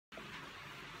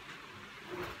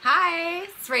Hi,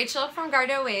 it's Rachel from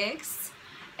Gardeaux Wigs,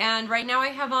 and right now I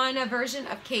have on a version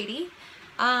of Katie.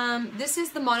 This is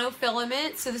the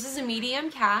monofilament, so this is a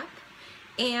medium cap,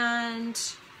 and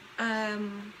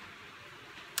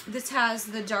this has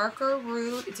the darker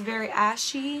root. It's very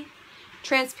ashy,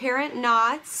 transparent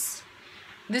knots.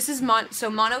 This is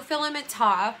monofilament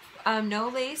top, no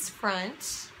lace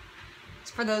front.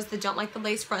 It's for those that don't like the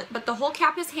lace front, but the whole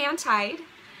cap is hand tied,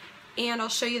 and I'll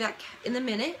show you that in a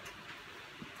minute.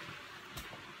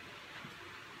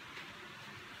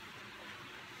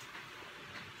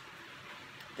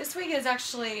 This wig is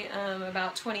actually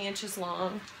about 20 inches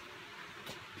long.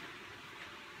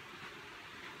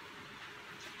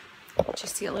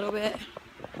 Just see a little bit.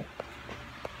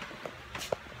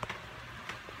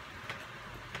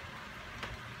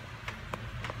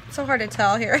 It's so hard to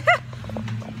tell here.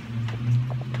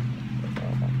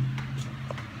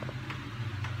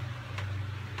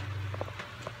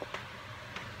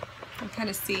 I kind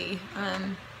of see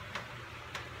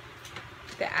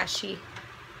the ashy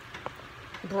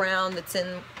brown that's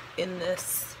in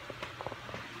this.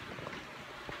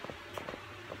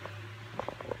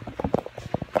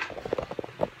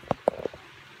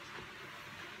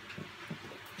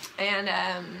 And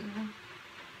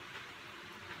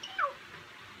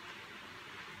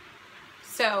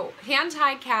so hand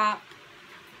tied cap,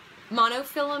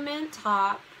 monofilament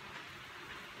top,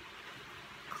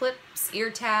 clips,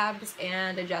 ear tabs,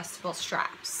 and adjustable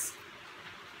straps.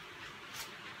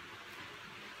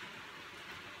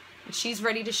 She's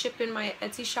ready to ship in my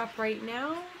Etsy shop right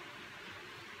now.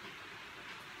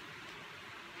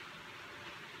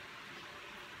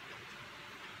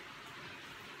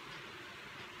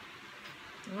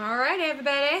 All right,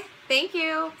 everybody. Thank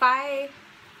you. Bye.